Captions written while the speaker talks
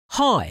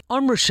Hi,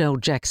 I'm Rochelle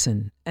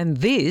Jackson, and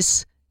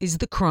this is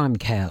The Crime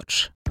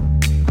Couch.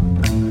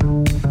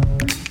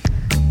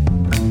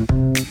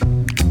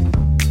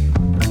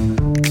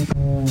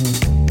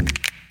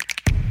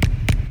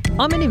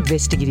 I'm an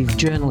investigative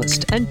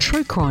journalist and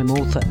true crime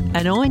author,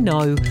 and I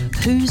know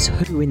who's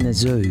who in the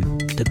zoo,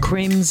 the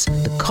crims,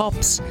 the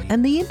cops,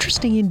 and the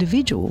interesting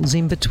individuals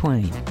in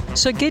between.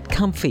 So get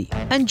comfy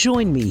and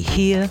join me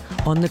here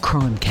on The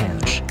Crime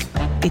Couch.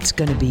 It's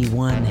going to be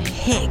one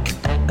heck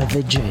of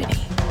a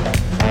journey.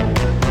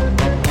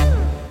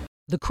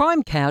 The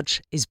Crime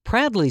Couch is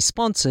proudly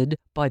sponsored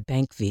by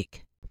Bank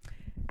Vic.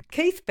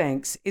 Keith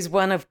Banks is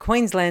one of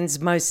Queensland's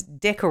most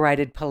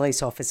decorated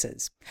police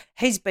officers.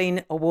 He's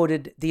been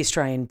awarded the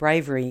Australian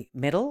Bravery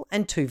Medal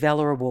and 2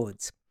 Valour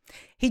Awards.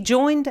 He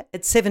joined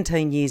at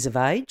 17 years of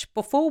age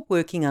before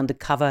working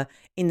undercover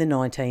in the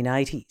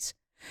 1980s.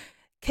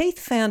 Keith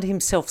found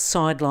himself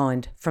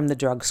sidelined from the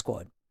drug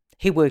squad.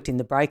 He worked in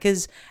the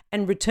breakers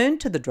and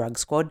returned to the drug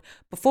squad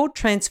before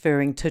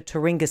transferring to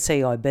Taringa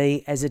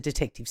CIB as a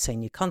detective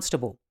senior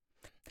constable.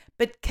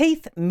 But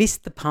Keith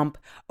missed the pump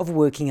of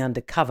working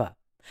undercover.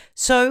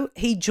 So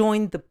he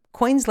joined the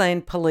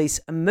Queensland Police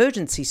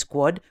Emergency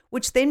Squad,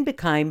 which then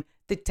became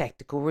the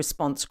Tactical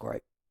Response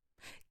Group.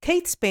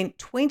 Keith spent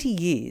 20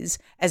 years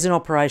as an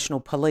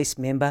operational police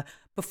member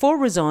before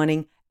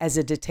resigning as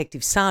a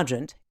detective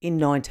sergeant in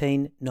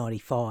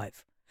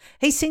 1995.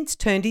 He's since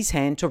turned his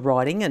hand to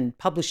writing and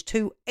published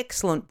 2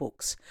 excellent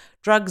books,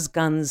 Drugs,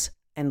 Guns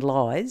and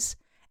Lies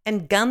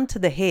and Gun to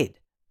the Head,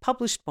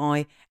 published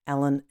by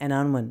Allen and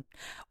Unwin.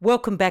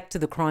 Welcome back to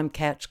the Crime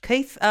Couch,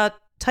 Keith.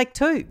 Take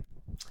 2.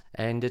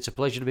 And it's a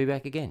pleasure to be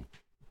back again.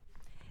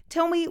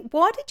 Tell me,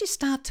 why did you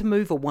start to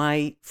move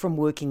away from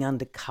working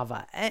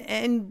undercover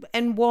and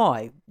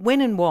why?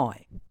 When and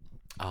why?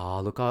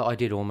 Look, I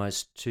did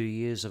almost 2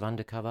 years of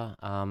undercover.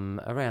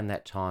 Around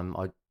that time,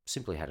 I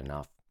simply had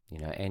enough,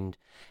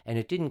 and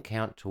it didn't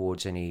count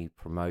towards any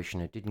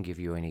promotion. It didn't give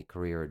you any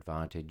career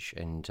advantage.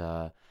 And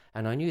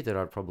I knew that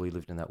I'd probably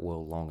lived in that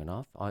world long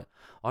enough.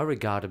 I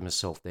regarded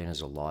myself then as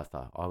a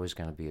lifer. I was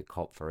going to be a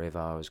cop forever.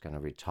 I was going to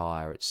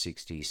retire at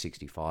 60,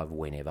 65,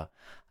 whenever.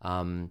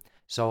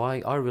 So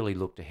I really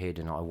looked ahead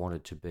and I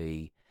wanted to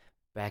be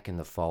back in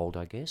the fold,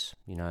 I guess,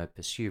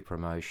 pursue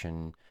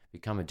promotion,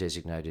 become a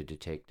designated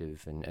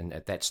detective. And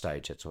at that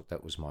stage,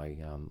 that was my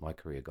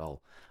career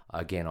goal.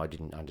 Again, I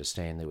didn't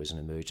understand there was an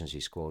emergency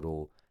squad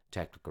or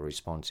tactical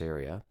response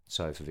area.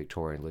 So for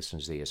Victorian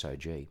listeners, the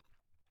SOG.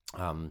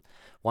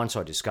 Once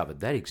I discovered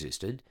that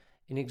existed,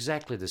 in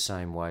exactly the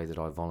same way that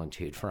I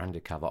volunteered for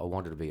undercover, I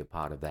wanted to be a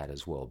part of that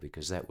as well,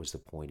 because that was the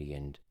pointy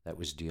end. That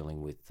was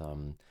dealing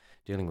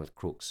with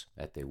crooks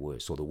at their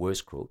worst, or the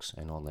worst crooks,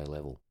 and on their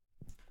level.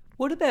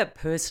 What about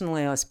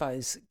personally, I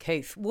suppose,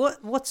 Keith?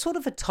 What sort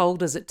of a toll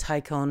does it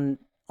take on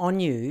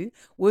you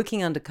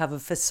working undercover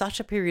for such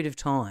a period of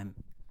time?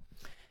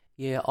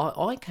 Yeah,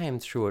 I came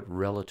through it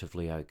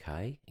relatively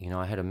okay.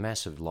 I had a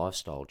massive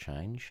lifestyle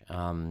change.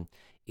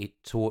 It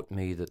taught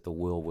me that the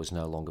world was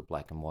no longer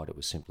black and white, it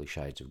was simply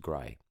shades of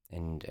grey.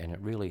 And it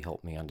really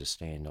helped me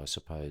understand, I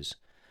suppose,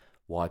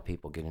 why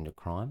people get into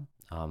crime.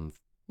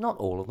 Not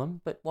all of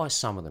them, but why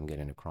some of them get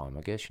into crime.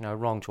 I guess,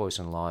 wrong choice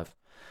in life,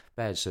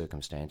 bad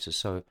circumstances.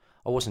 So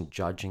I wasn't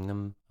judging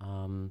them,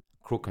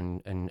 crook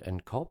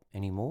and cop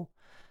anymore.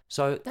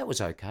 So that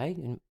was okay.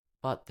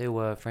 But there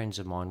were friends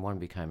of mine, one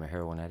became a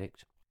heroin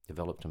addict,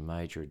 developed a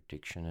major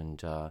addiction,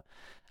 and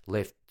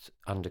left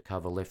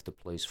undercover, left the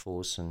police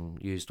force,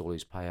 and used all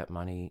his payout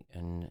money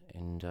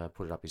and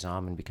put it up his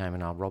arm and became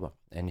an armed robber.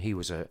 And he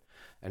was an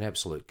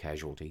absolute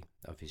casualty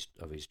of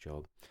his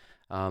job.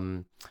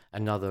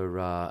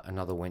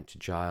 Another went to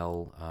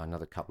jail.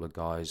 Another couple of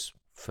guys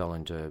fell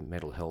into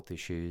mental health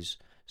issues,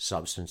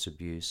 substance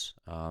abuse.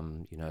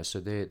 So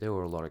there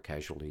were a lot of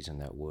casualties in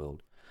that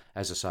world.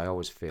 As I say, I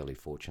was fairly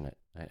fortunate,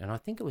 and I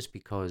think it was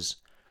because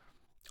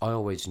I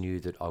always knew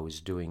that I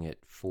was doing it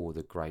for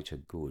the greater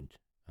good.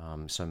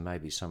 So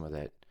maybe some of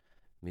that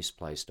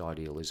misplaced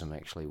idealism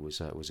actually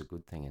was a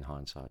good thing in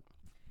hindsight.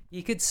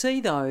 You could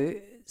see, though,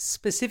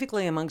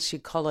 specifically amongst your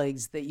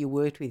colleagues that you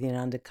worked with in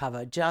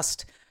undercover,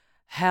 just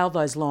how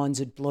those lines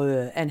would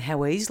blur and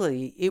how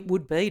easily it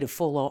would be to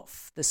fall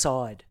off the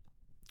side.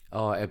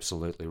 Oh,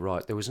 absolutely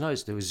right. There was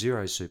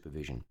zero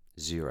supervision,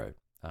 zero.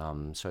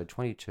 So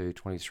 22,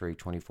 23,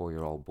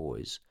 24-year-old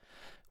boys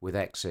with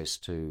access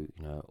to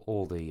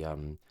all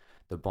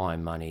the buy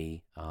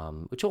money,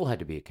 which all had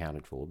to be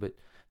accounted for, but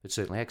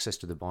certainly access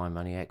to the buy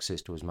money,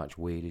 access to as much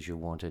weed as you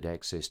wanted,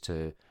 access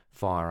to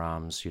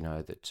firearms,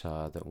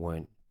 that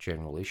weren't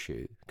general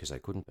issue because they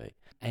couldn't be,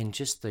 and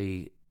just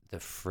the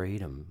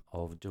freedom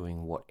of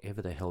doing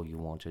whatever the hell you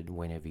wanted,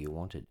 whenever you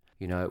wanted.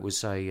 It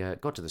was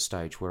got to the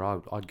stage where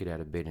I'd get out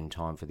of bed in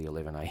time for the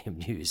 11 a.m.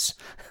 news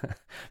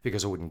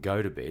because I wouldn't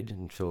go to bed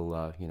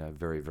until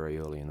very, very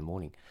early in the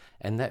morning,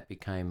 and that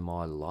became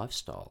my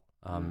lifestyle,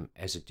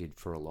 as it did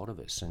for a lot of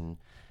us. And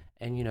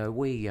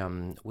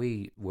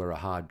we were a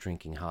hard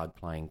drinking, hard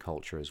playing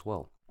culture as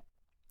well.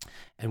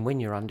 And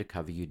when you're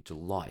undercover, you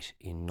delight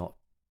in not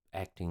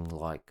acting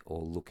like or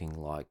looking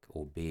like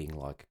or being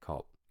like a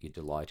cop. you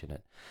delight in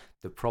it.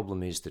 The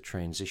problem is the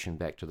transition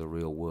back to the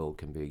real world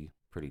can be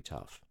pretty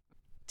tough.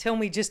 Tell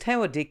me, just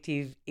how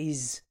addictive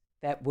is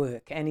that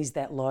work and is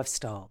that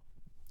lifestyle?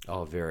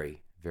 Oh,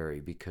 very, very,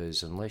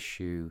 because unless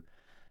you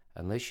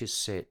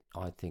set,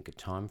 I think, a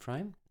time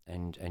frame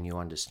and you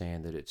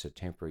understand that it's a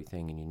temporary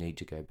thing and you need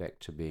to go back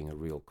to being a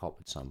real cop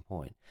at some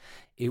point,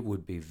 it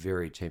would be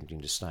very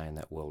tempting to stay in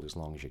that world as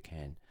long as you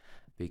can,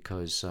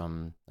 because,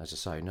 as I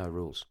say, no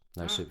rules,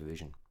 no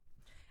supervision.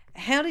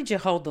 How did you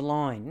hold the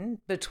line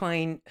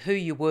between who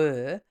you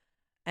were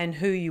and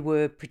who you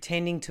were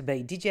pretending to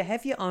be? Did you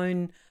have your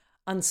own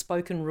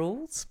unspoken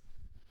rules?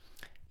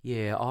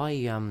 Yeah,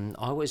 I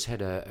always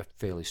had a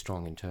fairly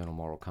strong internal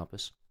moral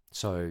compass.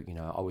 So,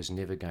 I was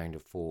never going to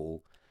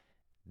fall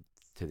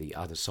to the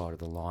other side of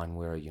the line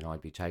where,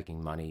 I'd be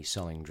taking money,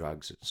 selling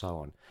drugs, and so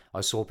on.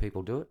 I saw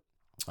people do it,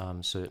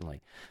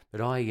 certainly.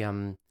 But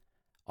I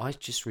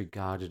just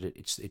regarded it,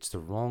 it's the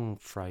wrong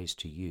phrase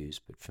to use,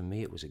 but for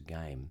me it was a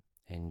game.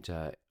 And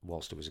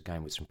whilst it was a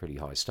game with some pretty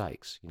high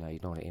stakes, you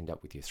don't want to end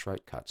up with your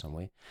throat cut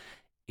somewhere,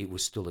 it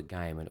was still a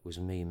game, and it was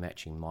me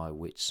matching my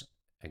wits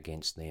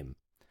against them.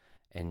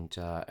 And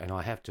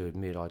I have to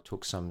admit, I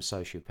took some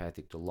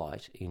sociopathic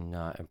delight in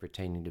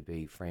pretending to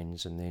be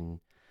friends, and then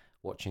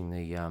watching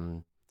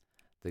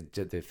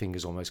the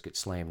fingers almost get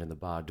slammed in the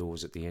bar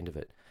doors at the end of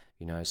it.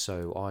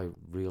 So I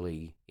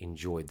really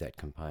enjoyed that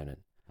component.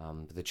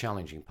 But the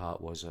challenging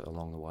part was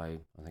along the way,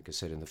 I think I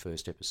said in the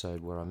first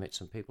episode, where I met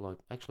some people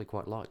I actually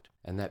quite liked,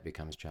 and that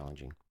becomes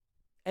challenging.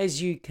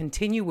 As you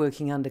continue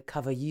working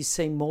undercover, you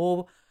see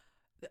more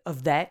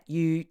of that.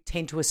 You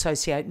tend to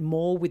associate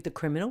more with the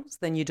criminals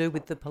than you do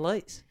with the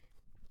police.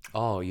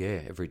 Oh,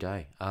 yeah, every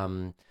day.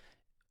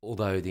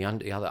 Although the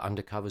other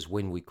undercovers,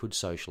 when we could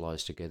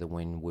socialise together,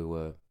 when we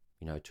were,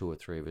 two or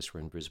three of us were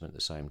in Brisbane at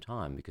the same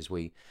time, because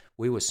we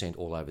were sent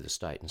all over the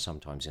state and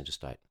sometimes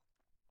interstate.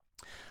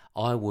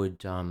 I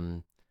wouldn't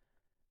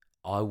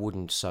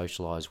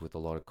socialise with a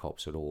lot of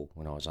cops at all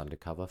when I was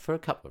undercover for a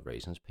couple of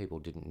reasons. People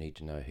didn't need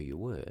to know who you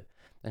were.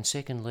 And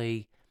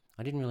secondly,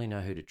 I didn't really know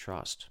who to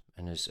trust.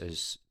 And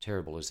as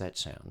terrible as that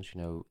sounds,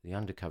 the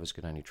undercovers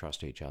could only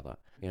trust each other.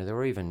 There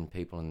were even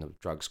people in the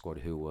drug squad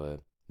who were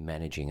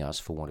managing us,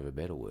 for want of a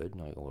better word,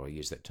 or I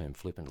use that term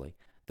flippantly,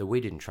 that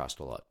we didn't trust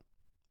a lot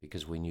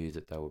because we knew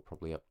that they were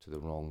probably up to the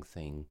wrong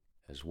thing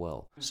as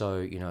well.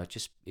 So,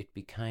 it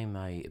became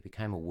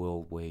a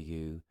world where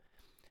you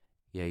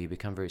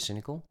become very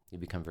cynical, you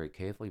become very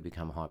careful, you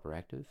become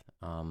hyperactive.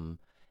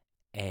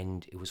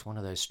 And it was one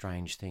of those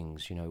strange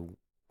things,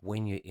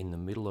 when you're in the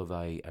middle of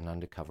an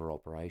undercover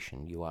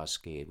operation, you are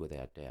scared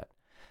without doubt.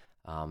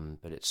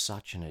 But it's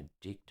such an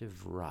addictive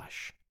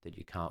rush that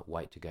you can't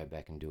wait to go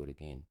back and do it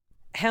again.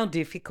 How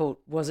difficult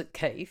was it,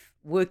 Keith,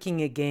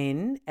 working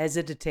again as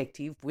a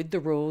detective with the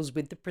rules,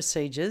 with the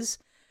procedures,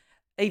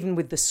 even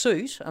with the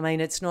suit? I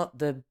mean, it's not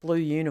the blue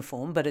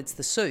uniform, but it's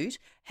the suit.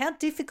 How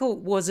difficult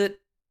was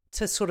it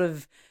to sort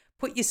of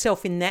put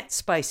yourself in that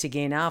space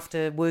again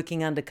after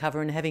working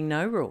undercover and having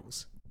no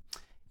rules?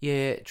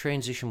 Yeah,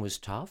 transition was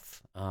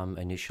tough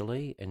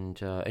initially. And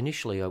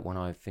initially, when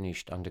I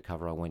finished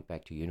undercover, I went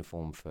back to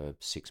uniform for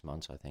 6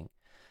 months, I think.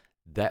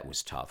 That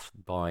was tough,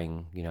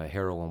 buying,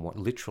 heroin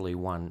literally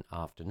one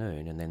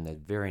afternoon, and then the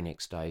very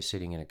next day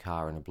sitting in a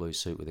car in a blue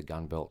suit with a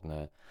gun belt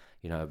and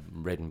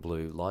red and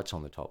blue lights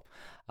on the top.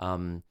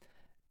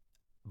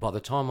 By the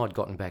time I'd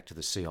gotten back to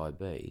the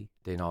CIB,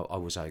 then I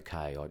was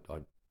okay.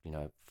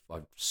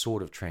 I'd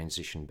sort of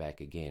transitioned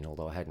back again,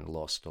 although I hadn't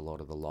lost a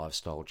lot of the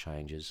lifestyle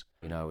changes.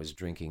 I was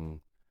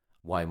drinking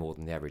way more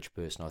than the average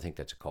person. I think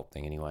that's a cop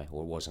thing anyway,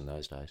 or it was in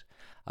those days.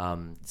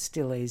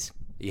 Still is.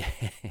 Yeah,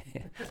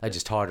 they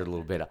just hide it a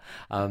little better.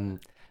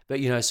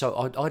 But, so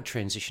I'd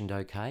transitioned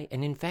okay.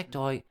 And in fact,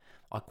 I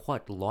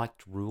quite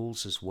liked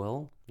rules as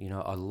well.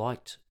 I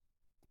liked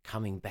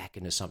coming back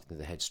into something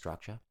that had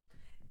structure.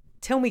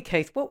 Tell me,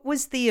 Keith, what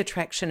was the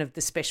attraction of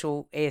the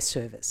Special Air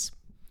Service?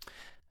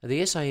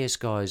 The SAS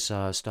guys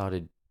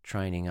started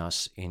training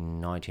us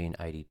in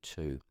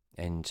 1982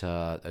 and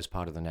as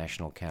part of the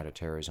National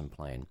Counter-Terrorism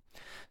Plan.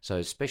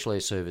 So Special Air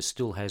Service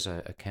still has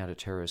a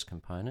counter-terrorist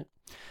component.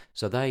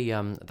 So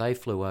they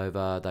flew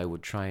over, they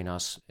would train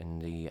us in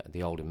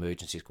the old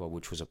emergency squad,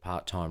 which was a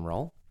part-time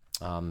role,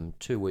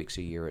 2 weeks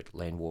a year at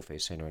Land Warfare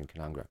Centre in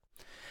Canungra.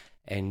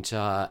 And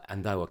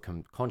they were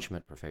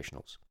consummate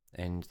professionals,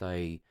 and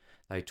they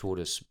taught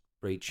us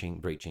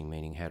breaching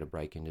meaning how to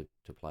break into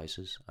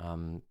places,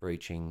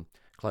 breaching,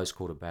 close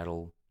quarter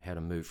battle, how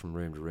to move from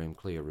room to room,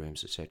 clear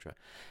rooms, etc.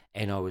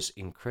 And I was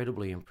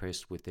incredibly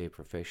impressed with their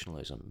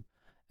professionalism,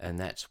 and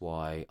that's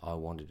why I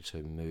wanted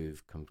to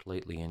move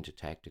completely into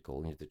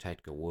the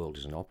tactical world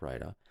as an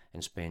operator,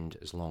 and spend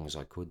as long as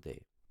I could there.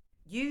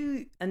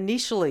 You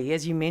initially,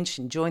 as you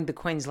mentioned, joined the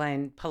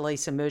Queensland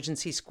Police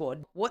Emergency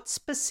Squad. What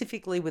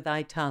specifically were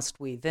they tasked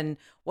with, and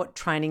what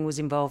training was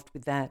involved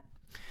with that?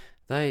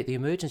 The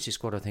emergency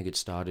squad, I think it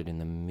started in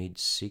the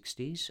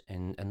mid-60s,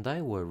 and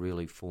they were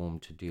really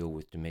formed to deal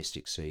with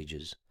domestic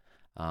sieges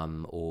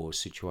or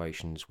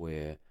situations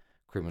where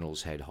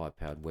criminals had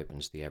high-powered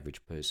weapons the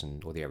average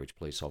person or the average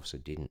police officer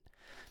didn't.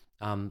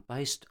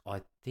 Based,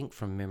 I think,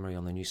 from memory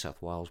on the New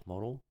South Wales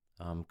model,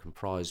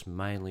 comprised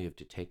mainly of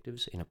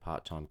detectives in a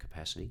part-time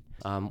capacity.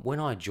 When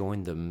I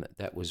joined them,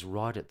 that was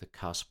right at the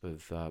cusp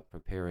of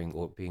preparing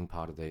or being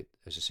part of the,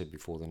 as I said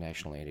before, the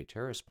National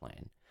Anti-Terrorist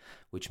Plan,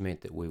 which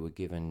meant that we were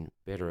given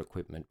better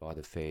equipment by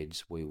the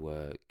feds, we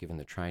were given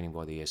the training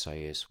by the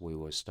SAS, we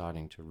were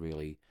starting to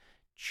really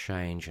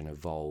change and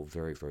evolve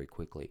very, very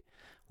quickly.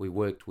 We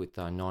worked with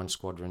 9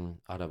 Squadron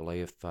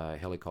RAAF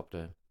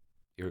helicopter,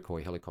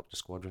 Iroquois Helicopter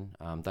Squadron.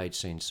 They'd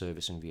seen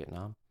service in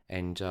Vietnam,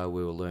 and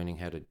we were learning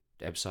how to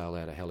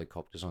abseil out of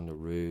helicopters on the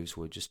roofs.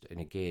 And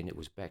again, it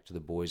was back to the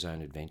boys'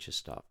 own adventure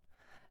stuff.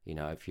 You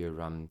know, if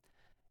you're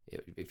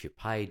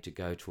paid to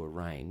go to a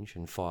range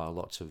and fire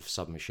lots of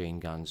submachine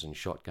guns and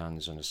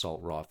shotguns and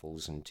assault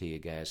rifles and tear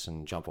gas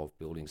and jump off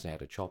buildings and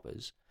out of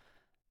choppers,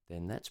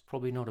 then that's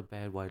probably not a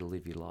bad way to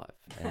live your life.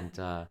 And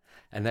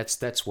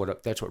that's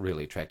what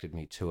really attracted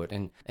me to it.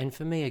 And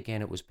for me,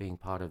 again, it was being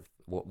part of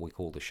what we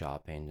call the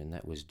sharp end, and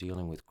that was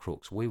dealing with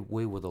crooks. We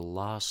were the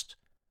last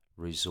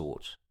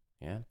resort.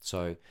 Yeah.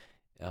 So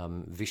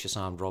vicious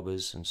armed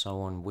robbers and so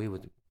on. We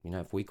were,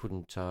 if we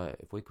couldn't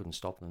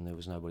stop them, there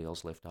was nobody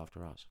else left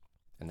after us,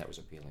 and that was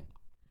appealing.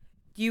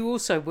 You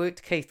also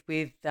worked, Keith,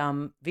 with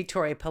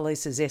Victoria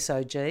Police's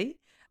SOG.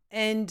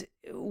 And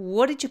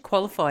what did you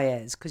qualify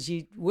as? Because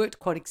you worked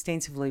quite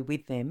extensively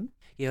with them.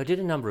 Yeah, I did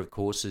a number of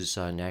courses,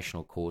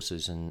 national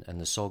courses, and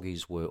the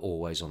SOGIes were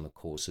always on the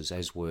courses,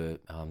 as were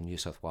New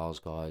South Wales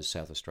guys,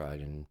 South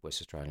Australian,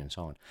 West Australian, and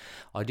so on.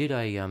 I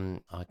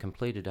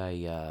completed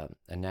a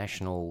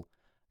national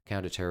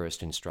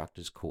counter-terrorist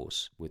instructors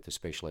course with the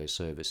Special Air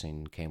Service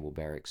in Campbell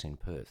Barracks in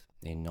Perth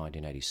in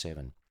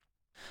 1987.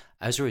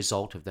 As a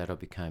result of that, I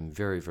became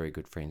very, very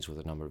good friends with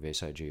a number of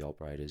SOG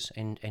operators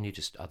and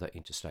just other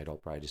interstate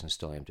operators, and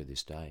still am to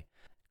this day.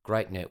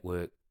 Great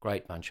network,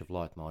 great bunch of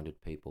like-minded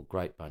people,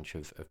 great bunch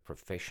of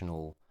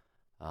professional,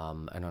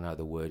 and I know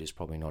the word is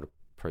probably not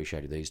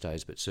appreciated these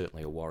days, but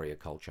certainly a warrior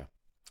culture,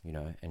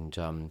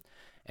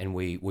 and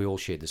we all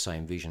shared the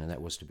same vision, and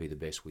that was to be the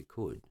best we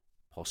could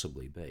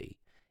possibly be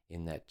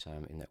in that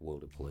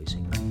world of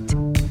policing.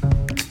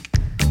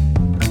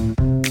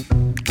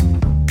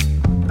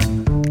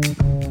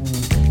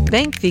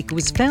 Bank Vic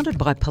was founded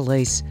by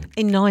police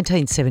in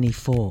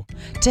 1974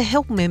 to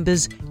help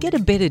members get a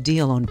better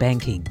deal on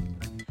banking.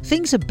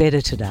 Things are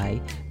better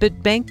today,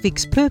 but Bank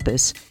Vic's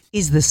purpose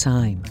is the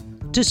same: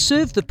 to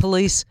serve the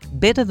police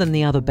better than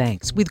the other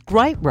banks with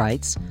great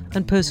rates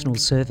and personal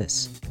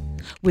service.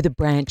 With a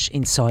branch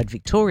inside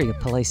Victoria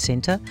Police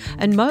Centre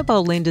and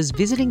mobile lenders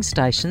visiting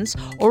stations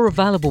or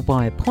available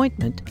by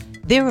appointment,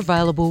 they're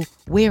available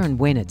where and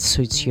when it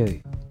suits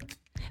you.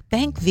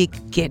 Bank Vic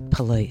get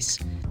police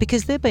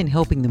because they've been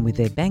helping them with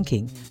their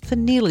banking for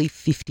nearly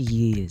 50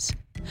 years.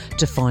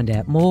 To find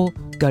out more,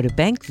 go to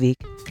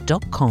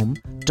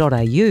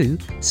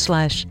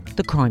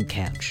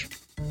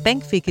bankvic.com.au/thecrimecouch.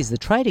 Bank Vic is the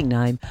trading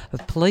name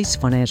of Police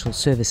Financial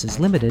Services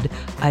Limited,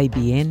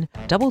 ABN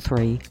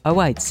 33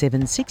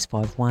 087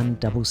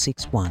 651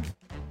 661.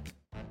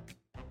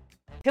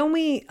 Tell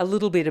me a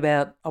little bit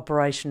about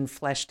Operation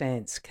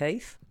Flashdance,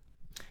 Keith.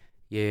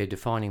 Yeah,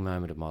 defining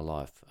moment of my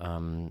life.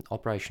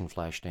 Operation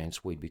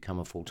Flashdance, we'd become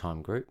a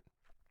full-time group.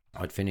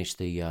 I'd finished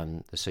the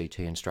CT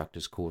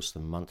instructors course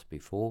the month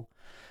before.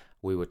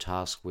 We were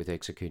tasked with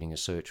executing a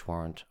search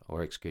warrant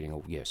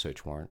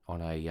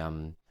on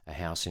a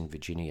house in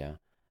Virginia,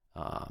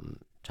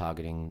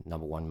 targeting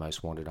number one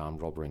most wanted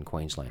armed robber in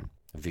Queensland.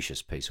 A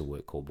vicious piece of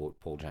work called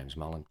Paul James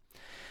Mullen.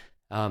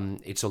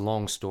 It's a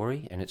long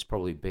story, and it's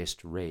probably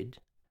best read,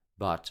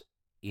 but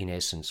in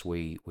essence,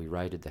 we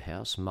raided the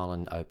house.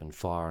 Mullen opened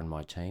fire on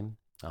my team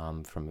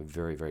from a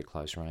very, very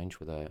close range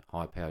with a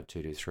high-powered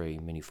 223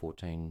 Mini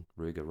 14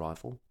 Ruger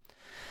rifle,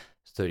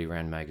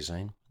 30-round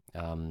magazine.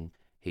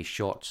 He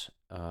shot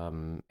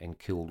and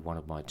killed one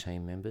of my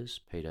team members.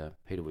 Peter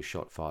was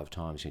shot 5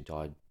 times. He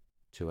died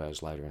 2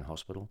 hours later in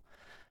hospital.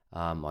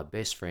 My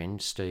best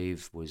friend,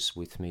 Steve, was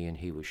with me, and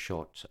he was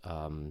shot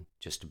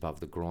just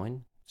above the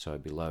groin, so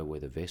below where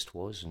the vest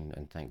was,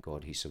 and thank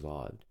God he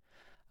survived.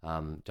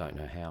 Don't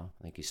know how.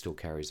 I think he still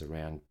carries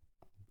around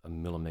a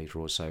millimetre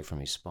or so from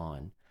his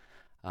spine.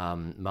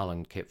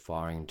 Mullen kept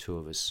firing, and two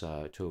of us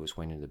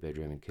went into the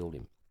bedroom and killed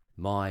him.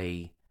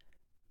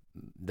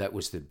 That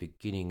was the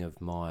beginning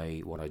of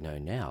what I know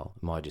now,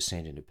 my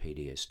descent into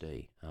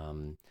PTSD.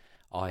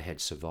 I had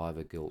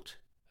survivor guilt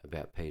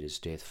about Peter's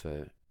death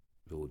for,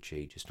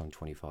 just on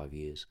 25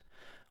 years,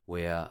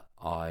 where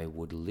I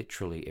would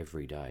literally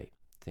every day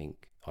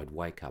think, I'd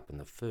wake up and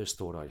the first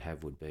thought I'd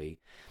have would be,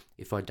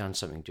 if I'd done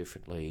something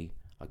differently,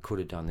 I could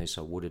have done this,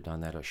 I would have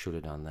done that, I should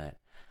have done that.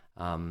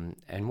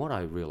 And what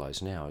I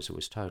realise now is it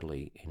was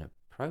totally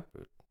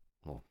inappropriate.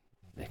 Well,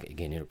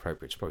 again,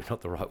 inappropriate is probably not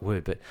the right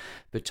word,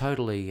 but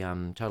totally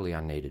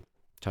unneeded,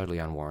 totally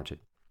unwarranted,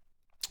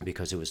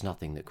 because there was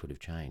nothing that could have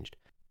changed.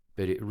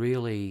 But it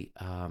really...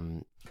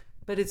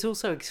 But it's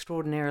also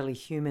extraordinarily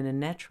human and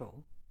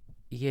natural.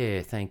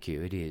 Yeah, thank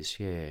you. It is.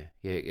 Yeah.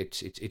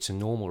 It's a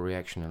normal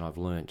reaction, and I've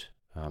learnt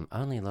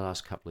only in the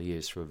last couple of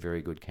years through a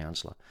very good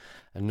counsellor,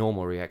 a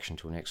normal reaction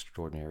to an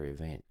extraordinary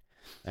event.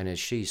 And as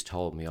she's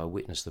told me, I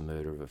witnessed the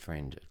murder of a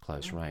friend at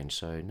close range,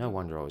 so no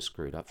wonder I was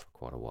screwed up for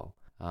quite a while.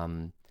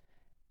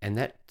 And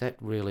that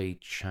really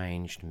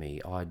changed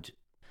me.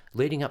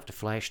 Leading up to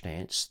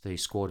Flashdance, the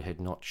squad had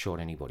not shot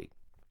anybody.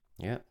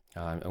 Yeah,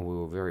 and we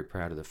were very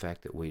proud of the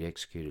fact that we'd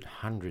executed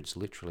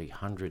literally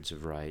hundreds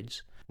of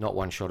raids. Not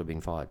one shot had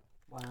been fired.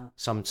 Wow.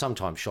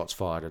 Sometimes shots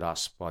fired at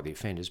us by the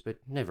offenders, but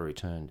never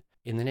returned.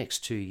 In the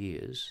next 2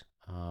 years,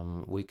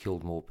 we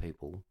killed more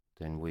people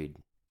than we'd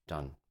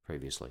done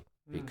previously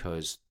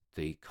because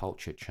the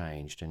culture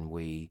changed, and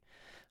we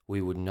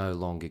would no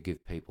longer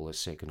give people a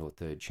second or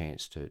third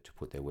chance to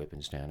put their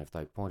weapons down. If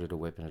they pointed a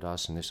weapon at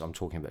us, and this I'm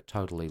talking about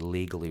totally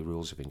legal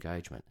rules of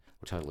engagement,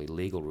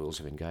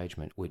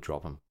 we'd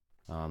drop them.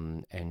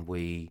 And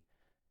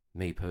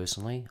me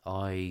personally,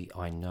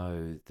 I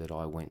know that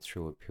I went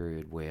through a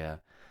period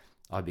where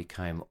I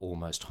became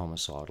almost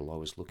homicidal. I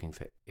was looking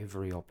for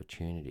every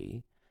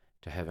opportunity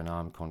to have an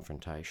armed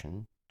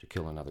confrontation to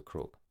kill another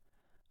crook.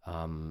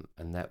 And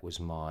that was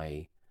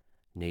my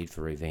need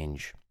for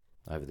revenge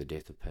over the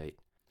death of Pete.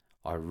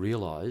 I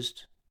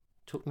realised,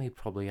 took me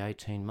probably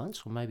 18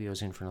 months, or maybe I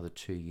was in for another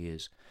 2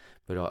 years,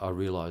 but I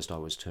realised I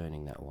was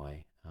turning that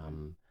way.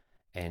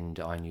 And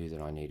I knew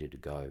that I needed to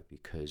go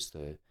because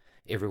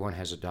everyone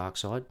has a dark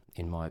side,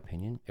 in my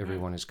opinion.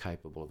 Everyone is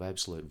capable of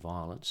absolute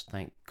violence.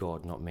 Thank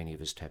God not many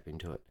of us tap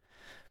into it.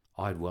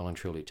 I'd well and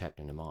truly tapped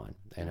into mine,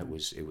 and it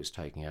was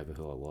taking over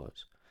who I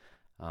was.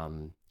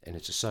 And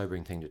it's a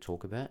sobering thing to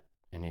talk about,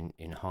 and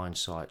in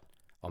hindsight,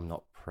 I'm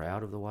not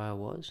proud of the way I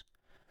was,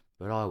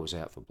 but I was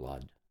out for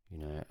blood.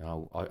 And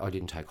I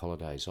didn't take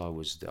holidays.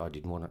 I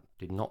did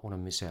not want to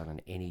miss out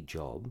on any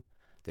job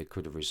that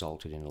could have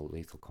resulted in a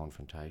lethal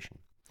confrontation.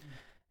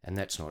 And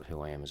that's not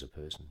who I am as a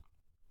person.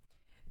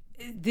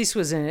 This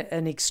was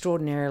an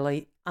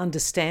extraordinarily,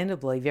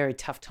 understandably, very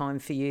tough time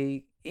for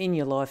you in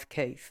your life,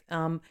 Keith.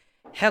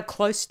 How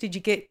close did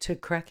you get to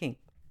cracking?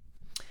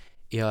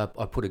 Yeah,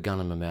 I put a gun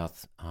in my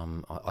mouth.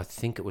 I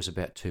think it was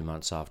about 2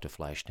 months after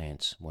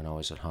Flashdance when I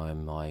was at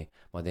home. My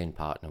then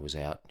partner was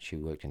out. She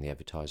worked in the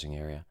advertising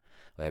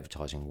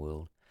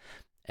world.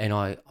 And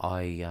I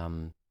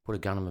put a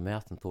gun in my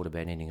mouth and thought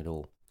about ending it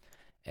all.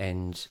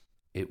 And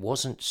it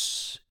wasn't...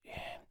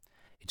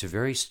 It's a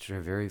very,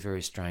 very,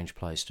 very strange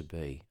place to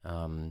be.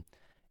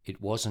 It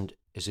wasn't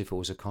as if it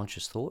was a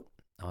conscious thought.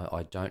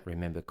 I don't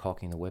remember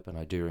cocking the weapon.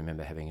 I do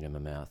remember having it in my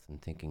mouth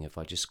and thinking if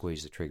I just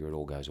squeeze the trigger, it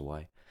all goes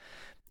away.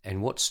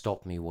 And what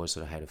stopped me was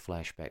that I had a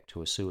flashback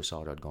to a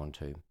suicide I'd gone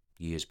to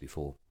years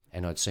before.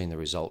 And I'd seen the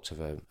results of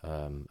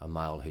a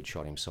male who'd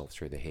shot himself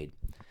through the head.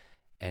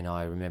 And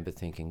I remember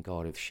thinking,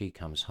 God, if she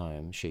comes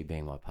home, she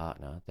being my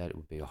partner, that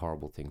would be a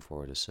horrible thing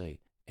for her to see.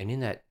 And in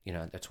that,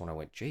 that's when I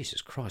went,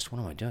 Jesus Christ, what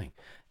am I doing?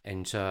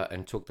 And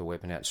took the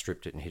weapon out,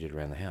 stripped it, and hid it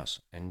around the house.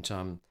 And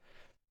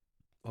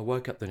I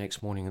woke up the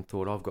next morning and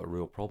thought, I've got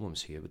real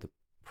problems here. But the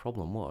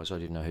problem was I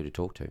didn't know who to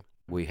talk to.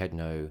 We had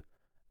no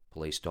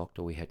police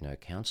doctor. We had no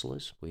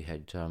counsellors. We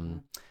had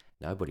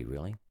nobody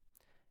really.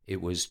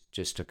 It was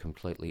just a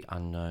completely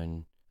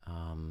unknown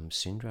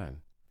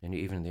syndrome. And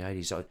even in the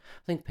 80s, I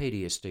think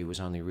PTSD was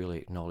only really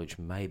acknowledged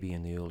maybe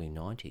in the early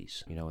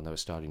 90s, when they were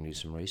starting to do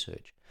some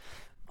research.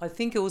 I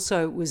think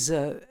also it was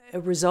a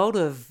result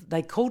of,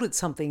 they called it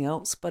something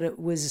else, but it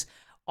was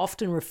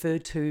often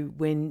referred to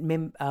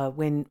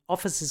when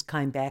officers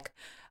came back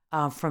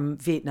from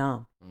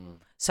Vietnam.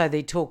 So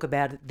they talk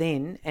about it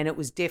then, and it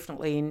was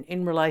definitely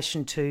in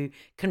relation to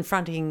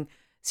confronting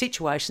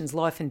situations,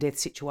 life and death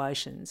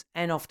situations,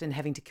 and often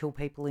having to kill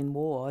people in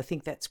war. I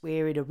think that's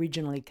where it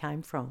originally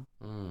came from.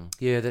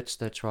 Yeah,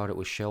 that's right. It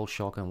was shell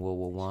shock in World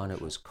War One.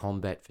 It was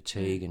combat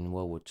fatigue in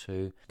World War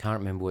Two. Can't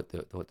remember what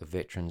the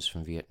veterans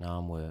from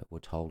Vietnam were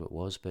told it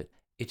was, but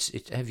it's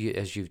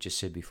as you've just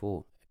said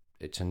before,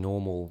 it's a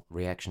normal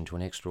reaction to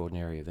an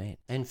extraordinary event.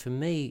 And for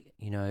me,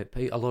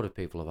 a lot of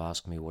people have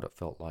asked me what it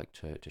felt like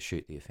to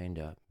shoot the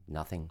offender.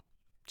 Nothing.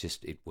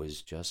 It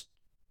was just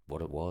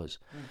what it was.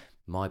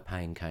 My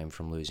pain came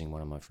from losing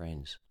one of my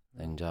friends.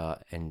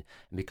 And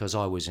because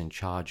I was in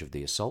charge of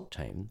the assault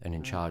team and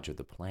in charge of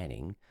the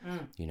planning,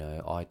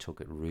 I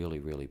took it really,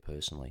 really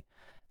personally.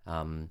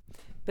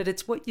 But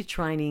it's what your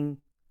training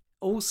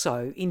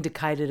also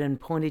indicated and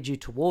pointed you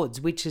towards,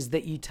 which is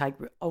that you take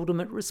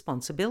ultimate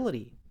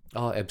responsibility.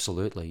 Oh,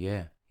 absolutely,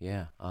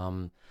 yeah.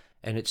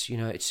 And it's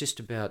it's just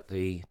about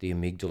the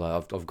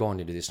amygdala. I've gone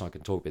into this and I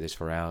can talk about this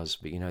for hours,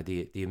 but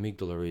the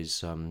amygdala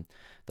is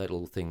that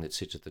little thing that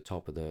sits at the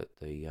top of the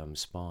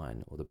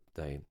spine or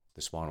the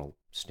spinal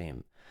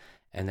stem,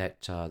 and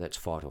that's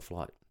fight or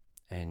flight.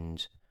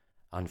 And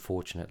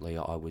unfortunately,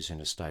 I was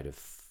in a state of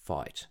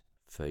fight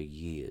for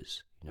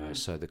years.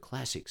 So the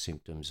classic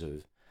symptoms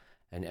of,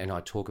 and I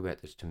talk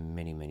about this to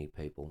many, many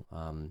people,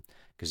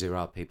 because there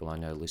are people I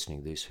know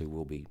listening to this who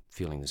will be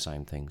feeling the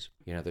same things.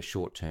 The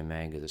short-term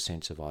anger, the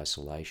sense of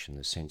isolation,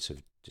 the sense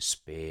of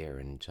despair,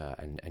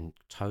 and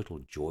total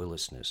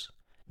joylessness.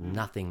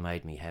 Nothing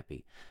made me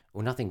happy,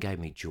 or nothing gave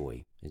me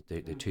joy.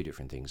 They're two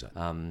different things.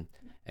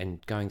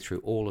 And going through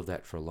all of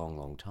that for a long,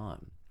 long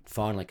time,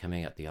 finally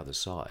coming out the other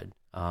side,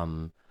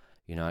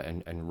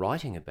 and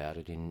writing about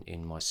it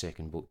in my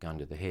second book, Gun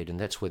to the Head, and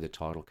that's where the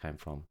title came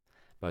from,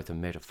 both a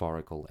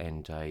metaphorical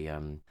and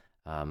a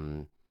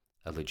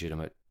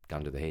legitimate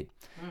gun to the head.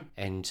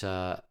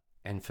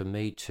 And for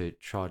me to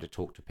try to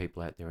talk to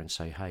people out there and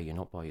say, hey, you're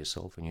not by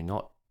yourself and you're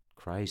not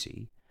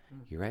crazy,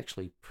 you're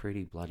actually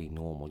pretty bloody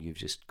normal. You've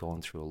just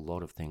gone through a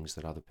lot of things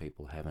that other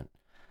people haven't.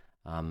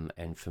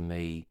 And for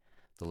me,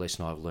 the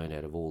lesson I've learned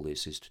out of all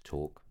this is to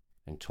talk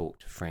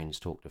to friends,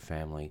 talk to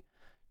family,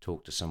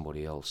 talk to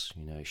somebody else,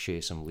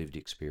 share some lived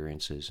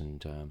experiences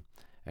and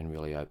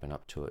really open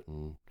up to it,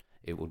 and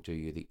it will do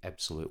you the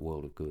absolute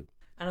world of good.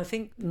 And I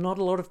think not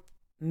a lot of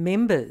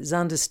members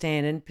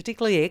understand, and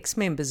particularly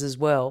ex-members as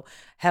well,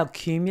 how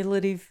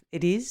cumulative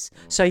it is.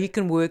 So you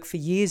can work for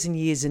years and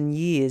years and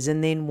years,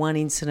 and then one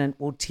incident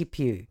will tip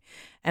you.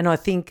 And I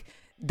think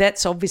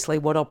that's obviously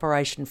what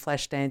Operation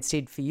Flashdance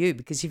did for you,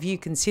 because if you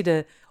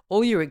consider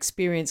all your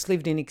experience,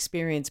 lived in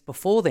experience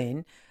before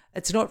then,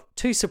 it's not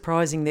too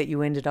surprising that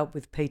you ended up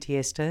with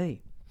PTSD.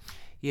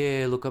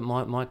 Yeah, look,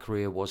 my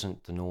career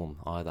wasn't the norm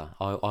either.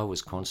 I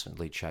was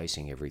constantly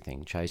chasing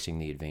everything, chasing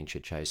the adventure,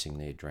 chasing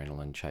the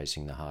adrenaline,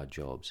 chasing the hard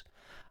jobs.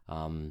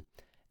 And,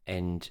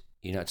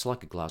 it's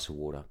like a glass of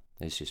water.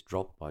 It's just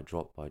drop by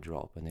drop by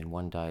drop. And then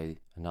one day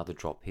another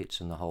drop hits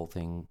and the whole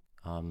thing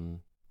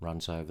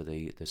runs over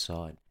the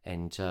side.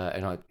 And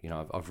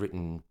I've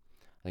written,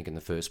 I think in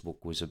the first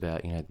book was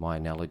about, my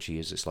analogy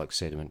is it's like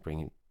sediment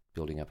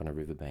building up on a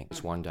riverbank.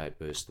 It's one day it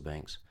bursts the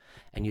banks.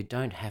 And you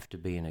don't have to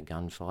be in a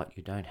gunfight.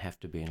 You don't have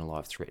to be in a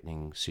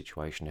life-threatening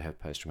situation to have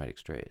post-traumatic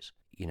stress.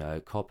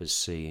 Coppers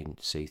see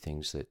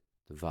things that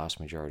the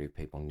vast majority of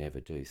people never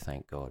do,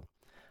 thank God.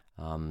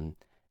 And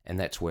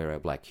that's where our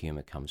black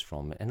humour comes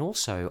from. And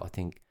also, I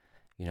think,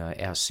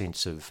 our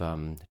sense of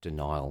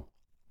denial.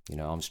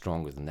 I'm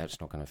stronger than that.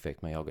 It's not going to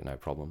affect me. I've got no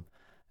problem.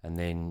 And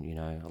then,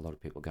 a lot of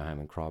people go home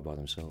and cry by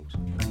themselves.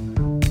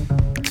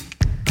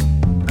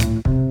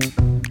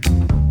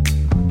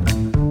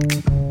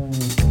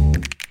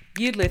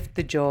 You left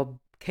the job,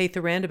 Keith,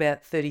 around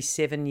about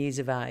 37 years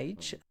of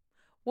age.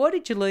 Why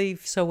did you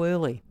leave so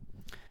early?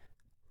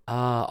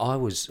 I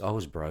was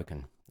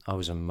broken. I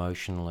was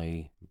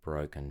emotionally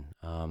broken.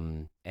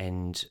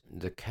 And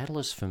the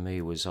catalyst for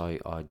me was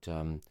I'd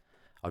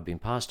been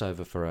passed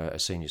over for a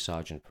senior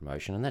sergeant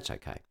promotion, and that's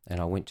okay. And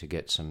I went to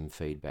get some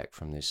feedback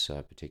from this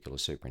particular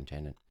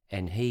superintendent.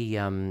 And he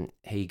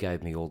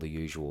gave me all the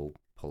usual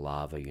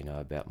palaver,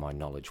 about my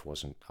knowledge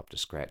wasn't up to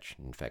scratch.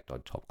 In fact,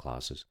 I'd top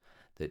classes.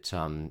 That,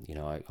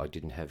 I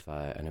didn't have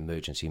an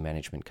emergency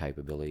management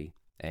capability,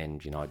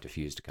 and, I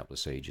diffused a couple of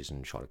sieges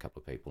and shot a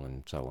couple of people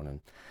and so on.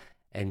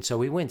 And so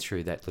we went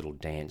through that little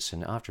dance,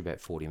 and after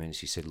about 40 minutes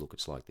he said, look,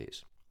 it's like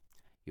this.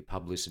 Your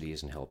publicity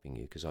isn't helping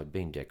you, because I'd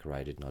been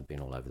decorated and I'd been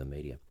all over the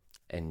media.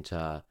 And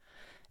I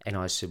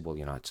said, well,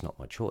 it's not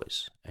my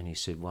choice. And he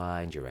said, well,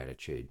 and your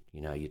attitude,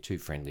 you're too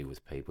friendly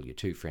with people, you're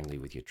too friendly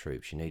with your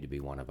troops, you need to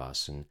be one of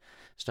us, and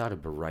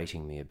started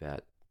berating me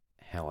about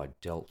how I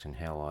dealt and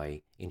how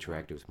I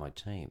interacted with my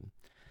team.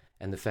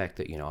 And the fact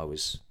that, I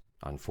was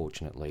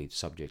unfortunately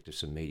subject to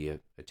some media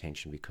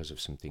attention because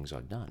of some things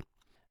I'd done,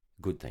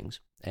 good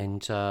things.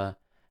 And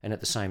at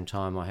the same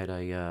time, I had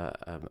a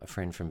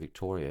friend from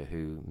Victoria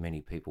who many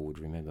people would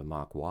remember,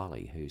 Mark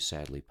Wiley, who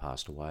sadly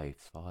passed away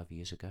 5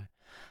 years ago.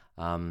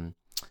 And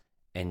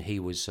he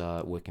was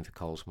working for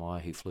Coles Myer.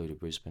 He flew to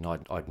Brisbane.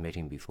 I'd met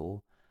him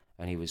before,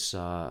 and he was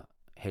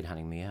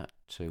headhunting me out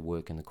to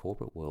work in the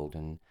corporate world.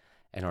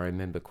 And I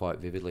remember quite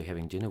vividly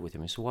having dinner with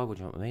him. I said, why would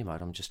you want me, mate?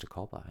 I'm just a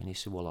copper. And he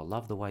said, well, I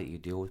love the way that you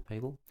deal with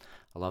people.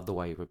 I love the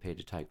way you're prepared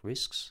to take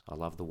risks. I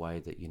love the way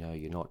that,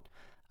 you're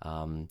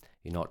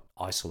not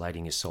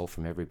isolating yourself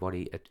from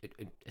everybody.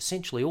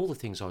 Essentially, all the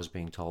things I was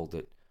being told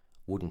that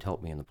wouldn't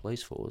help me in the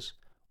police force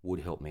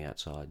would help me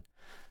outside.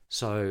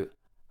 So,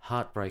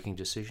 heartbreaking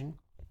decision,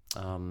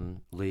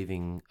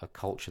 leaving a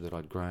culture that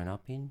I'd grown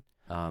up in,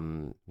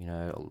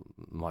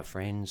 my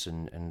friends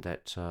and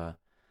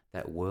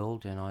that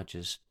world, and I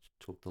just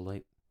took the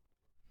leap.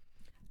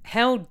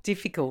 How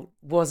difficult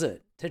was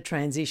it to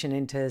transition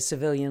into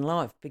civilian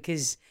life?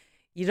 Because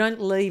you don't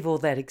leave all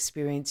that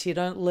experience, you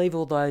don't leave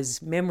all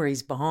those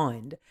memories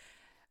behind.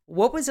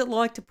 What was it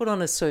like to put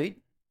on a suit,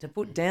 to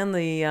put down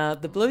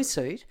the blue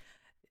suit?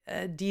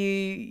 Do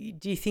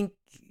you think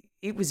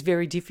it was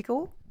very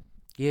difficult?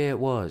 Yeah, it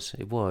was.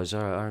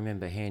 I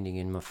remember handing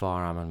in my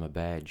firearm and my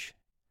badge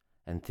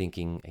and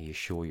thinking, are you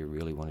sure you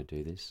really want to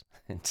do this?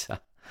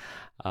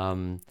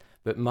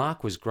 But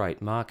Mark was great.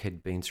 Mark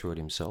had been through it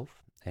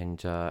himself, and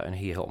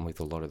he helped me with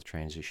a lot of the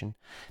transition.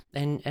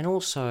 And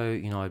also,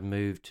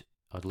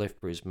 I'd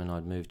left Brisbane,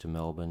 I'd moved to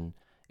Melbourne.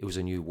 It was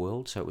a new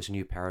world, so it was a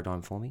new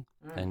paradigm for me.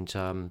 And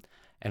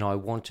I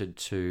wanted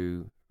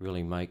to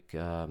really make,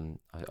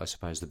 I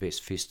suppose, the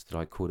best fist that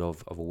I could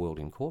of a world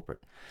in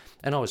corporate.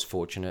 And I was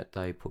fortunate.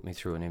 They put me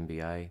through an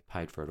MBA,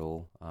 paid for it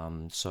all.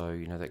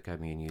 So, that gave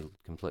me a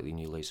completely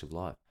new lease of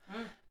life.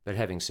 But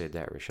having said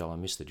that, Rochelle, I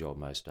miss the job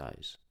most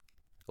days.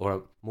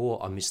 Or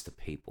more, I miss the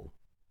people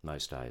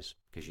most days,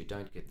 because you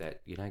don't get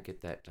that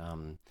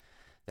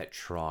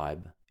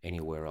tribe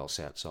anywhere else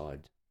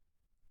outside.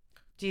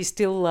 Do you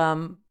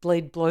still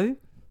bleed blue?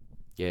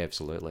 Yeah,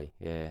 absolutely.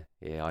 Yeah,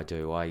 I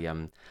do. I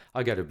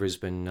go to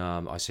Brisbane.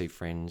 I see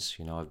friends.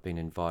 I've been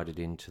invited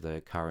into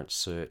the current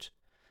cert,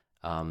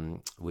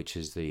 which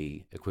is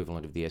the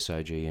equivalent of the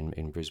SOG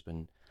in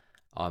Brisbane.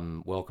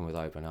 I'm welcome with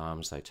open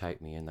arms. They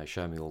take me in. They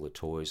show me all the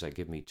toys. They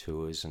give me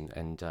tours,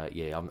 and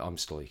I'm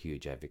still a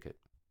huge advocate.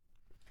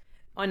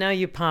 I know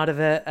you're part of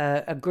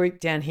a group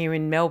down here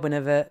in Melbourne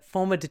of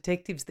former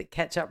detectives that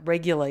catch up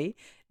regularly.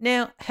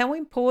 Now, how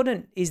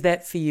important is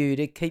that for you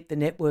to keep the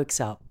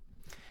networks up?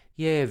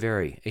 Yeah,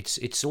 very.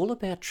 It's all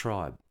about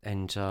tribe,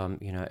 and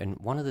and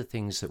one of the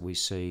things that we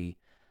see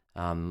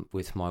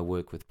with my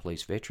work with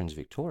Police Veterans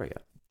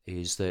Victoria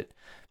is that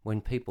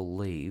when people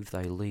leave,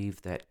 they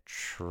leave that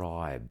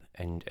tribe,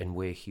 and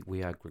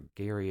we are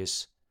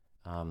gregarious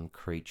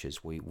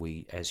creatures.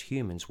 We as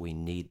humans, we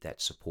need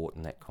that support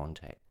and that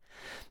contact.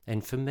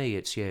 And for me,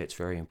 it's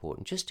very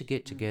important just to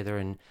get together,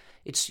 and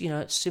it's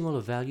similar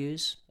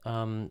values,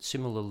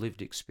 similar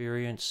lived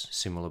experience,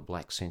 similar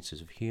black senses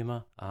of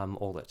humour.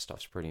 All that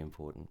stuff's pretty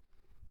important.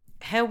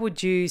 How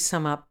would you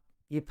sum up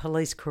your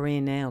police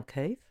career now,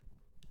 Keith?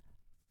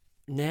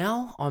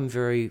 Now I'm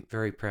very,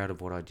 very proud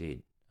of what I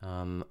did.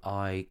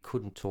 I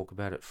couldn't talk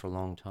about it for a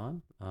long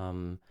time.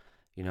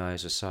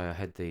 As I say, I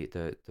had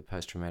the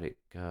post-traumatic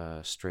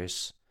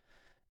stress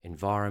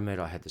environment.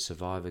 I had the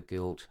survivor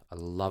guilt. I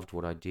loved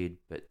what I did,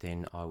 but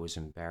then I was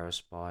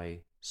embarrassed by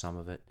some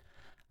of it.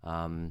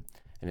 And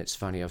it's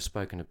funny, I've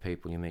spoken to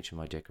people, you mentioned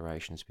my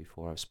decorations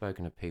before, I've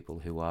spoken to people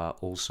who are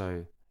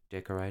also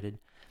decorated,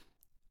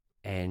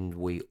 and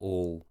we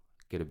all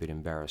get a bit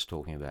embarrassed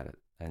talking about it.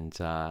 And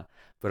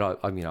but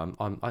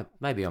I'm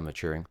maybe I'm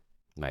maturing,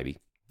 maybe.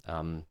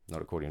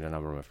 Not according to a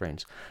number of my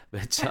friends,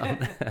 but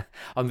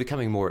I'm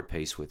becoming more at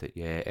peace with it,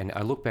 yeah. And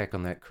I look back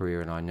on that career,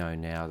 and I know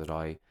now that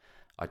I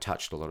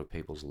touched a lot of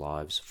people's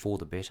lives for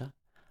the better.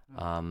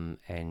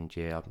 And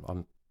yeah,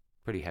 I'm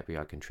pretty happy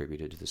I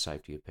contributed to the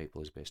safety of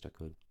people as best I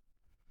could.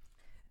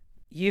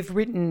 You've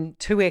written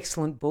 2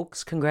 excellent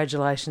books,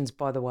 congratulations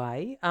by the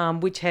way,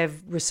 which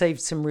have received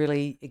some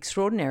really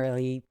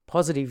extraordinarily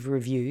positive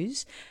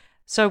reviews.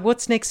 So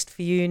what's next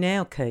for you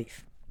now,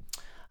 Keith?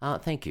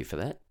 Thank you for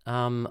that.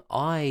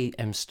 I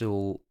am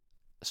still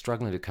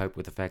struggling to cope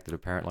with the fact that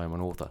apparently I'm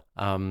an author.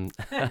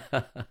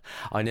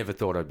 I never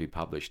thought I'd be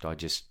published. I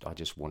just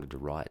wanted to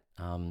write.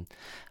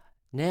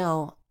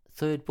 Now,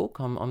 third book,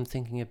 I'm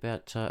thinking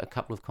about a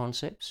couple of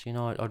concepts.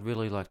 I'd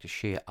really like to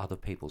share other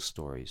people's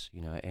stories.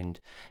 And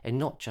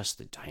not just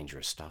the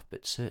dangerous stuff,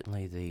 but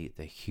certainly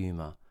the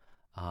humour,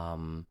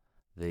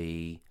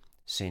 the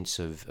sense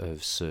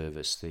of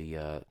service,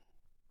 the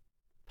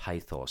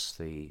pathos,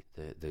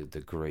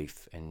 the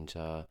grief,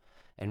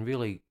 and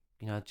really,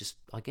 just,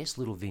 I guess,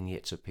 little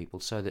vignettes of people,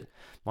 so that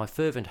my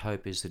fervent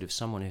hope is that if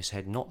someone who's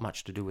had not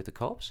much to do with the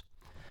cops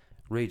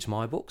reads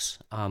my books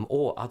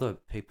or other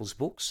people's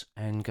books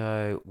and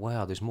go,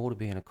 wow, there's more to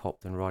being a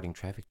cop than writing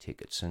traffic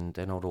tickets, and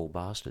they're not all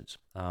bastards,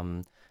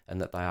 and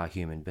that they are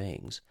human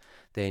beings,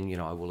 then,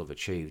 I will have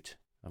achieved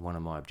one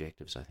of my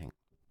objectives, I think.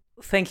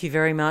 Thank you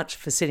very much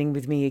for sitting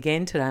with me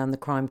again today on the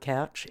Crime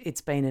Couch.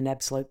 It's been an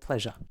absolute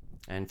pleasure.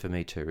 And for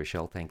me too,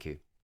 Rochelle. Thank you.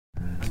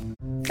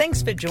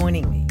 Thanks for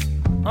joining me.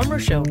 I'm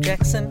Rochelle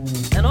Jackson,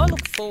 and I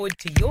look forward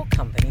to your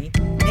company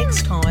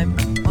next time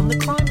on the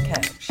Crime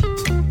Couch.